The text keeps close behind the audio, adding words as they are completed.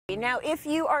Now, if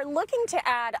you are looking to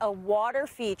add a water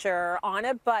feature on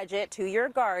a budget to your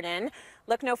garden,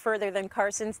 look no further than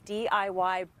Carson's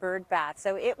DIY bird bath.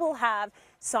 So it will have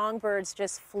songbirds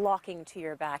just flocking to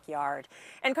your backyard.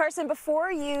 And Carson,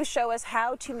 before you show us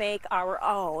how to make our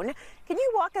own, can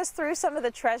you walk us through some of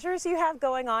the treasures you have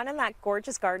going on in that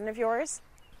gorgeous garden of yours?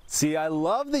 See, I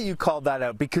love that you called that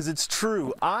out because it's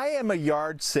true. I am a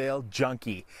yard sale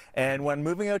junkie. And when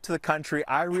moving out to the country,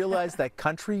 I realized that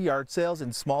country yard sales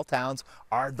in small towns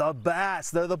are the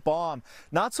best. They're the bomb.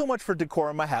 Not so much for decor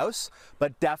in my house,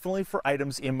 but definitely for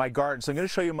items in my garden. So I'm going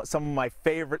to show you some of my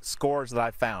favorite scores that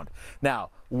I found. Now,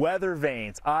 weather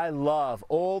vanes. I love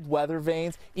old weather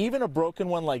vanes. Even a broken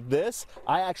one like this,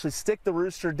 I actually stick the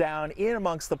rooster down in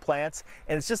amongst the plants,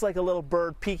 and it's just like a little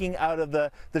bird peeking out of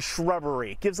the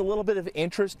shrubbery. It gives a little bit of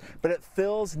interest, but it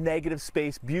fills negative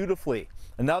space beautifully.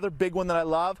 Another big one that I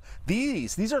love,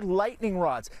 these are lightning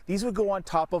rods. These would go on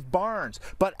top of barns,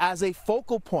 but as a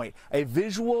focal point, a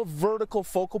visual vertical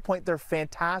focal point, they're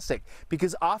fantastic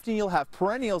because often you'll have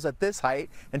perennials at this height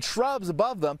and shrubs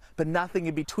above them, but nothing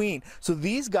in between. So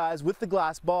these guys with the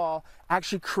glass ball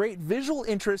actually create visual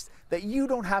interest that you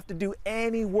don't have to do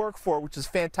any work for, which is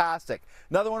fantastic.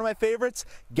 Another one of my favorites,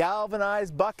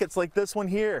 galvanized buckets like this one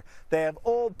here. They have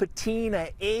old patina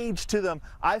age to them.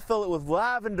 I fill it with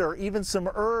lavender, even some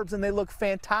herbs, and they look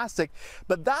fantastic.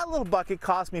 But that little bucket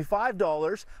cost me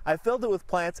 $5. I filled it with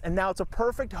plants, and now it's a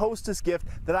perfect hostess gift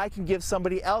that I can give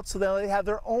somebody else so that they have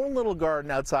their own little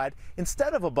garden outside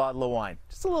instead of a bottle of wine.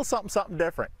 Just a little something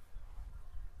different.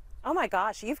 Oh my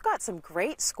gosh, you've got some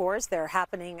great scores there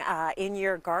happening in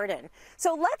your garden.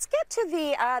 So let's get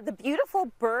to the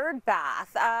beautiful bird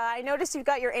bath. I noticed you've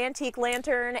got your antique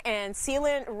lantern and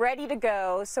sealant ready to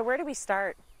go. So where do we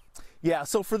start? Yeah,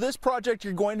 so for this project,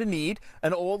 you're going to need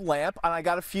an old lamp, and I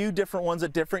got a few different ones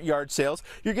at different yard sales.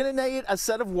 You're going to need a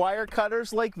set of wire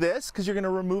cutters like this because you're going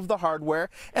to remove the hardware.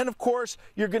 And of course,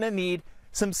 you're going to need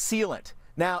some sealant.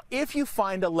 Now, if you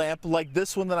find a lamp like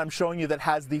this one that I'm showing you that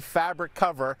has the fabric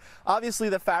cover, obviously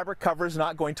the fabric cover is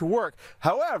not going to work.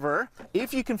 However,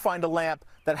 if you can find a lamp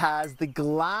that has the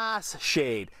glass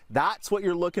shade, that's what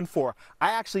you're looking for.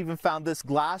 I actually even found this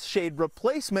glass shade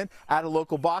replacement at a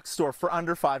local box store for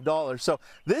under $5. So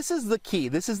this is the key.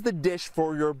 This is the dish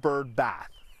for your bird bath.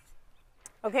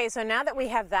 Okay, so now that we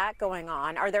have that going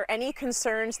on, are there any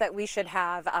concerns that we should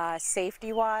have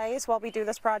safety-wise while we do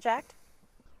this project?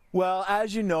 Well,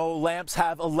 as you know, lamps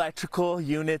have electrical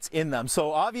units in them.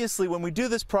 So obviously when we do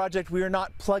this project, we are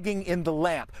not plugging in the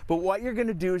lamp. But what you're going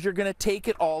to do is you're going to take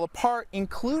it all apart,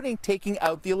 including taking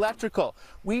out the electrical.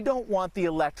 We don't want the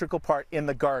electrical part in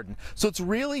the garden. So it's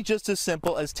really just as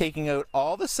simple as taking out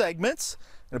all the segments.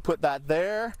 I'm going to put that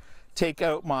there, take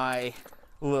out my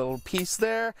little piece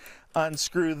there,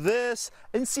 unscrew this,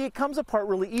 and see it comes apart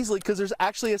really easily because there's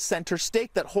actually a center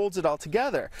stake that holds it all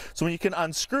together. So when you can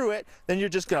unscrew it, then you're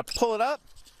just going to pull it up.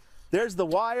 There's the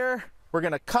wire. We're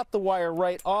going to cut the wire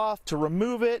right off to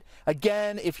remove it.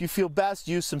 Again, if you feel best,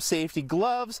 use some safety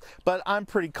gloves, but I'm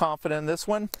pretty confident in this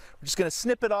one. We're just going to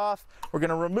snip it off. We're going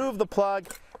to remove the plug,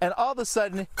 and all of a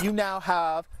sudden, you now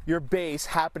have your base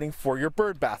happening for your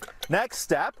bird bath. Next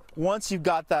step, once you've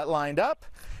got that lined up,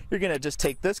 you're going to just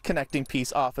take this connecting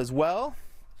piece off as well.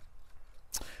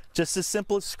 Just as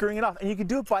simple as screwing it off. And you can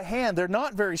do it by hand. They're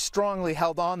not very strongly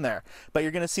held on there. But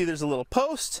you're going to see there's a little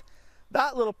post.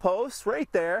 That little post right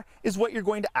there is what you're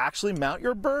going to actually mount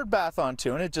your bird bath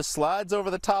onto. And it just slides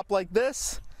over the top like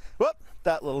this. Whoop,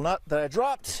 that little nut that I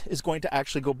dropped is going to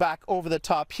actually go back over the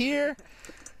top here.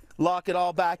 Lock it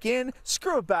all back in,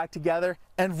 screw it back together,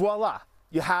 and voila,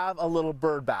 you have a little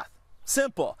bird bath.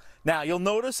 Simple. Now you'll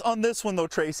notice on this one though,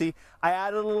 Tracy, I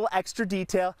added a little extra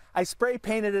detail. I spray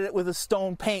painted it with a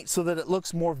stone paint so that it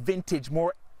looks more vintage,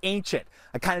 more ancient.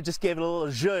 I kind of just gave it a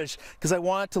little zhuzh because I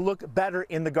want it to look better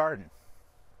in the garden.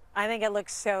 I think it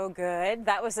looks so good.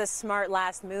 That was a smart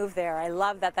last move there. I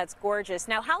love that. That's gorgeous.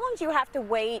 Now, how long do you have to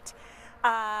wait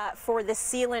for the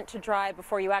sealant to dry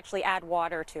before you actually add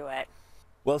water to it?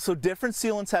 Well, so different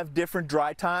sealants have different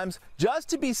dry times. Just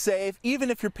to be safe,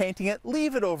 even if you're painting it,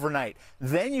 leave it overnight.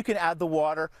 Then you can add the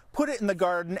water, put it in the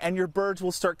garden, and your birds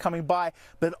will start coming by.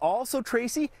 But also,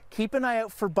 Tracy, keep an eye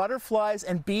out for butterflies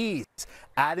and bees.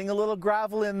 Adding a little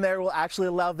gravel in there will actually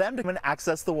allow them to come and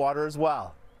access the water as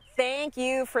well. Thank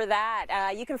you for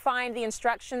that. You can find the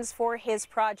instructions for his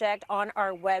project on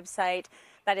our website.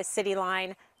 That is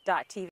cityline.tv.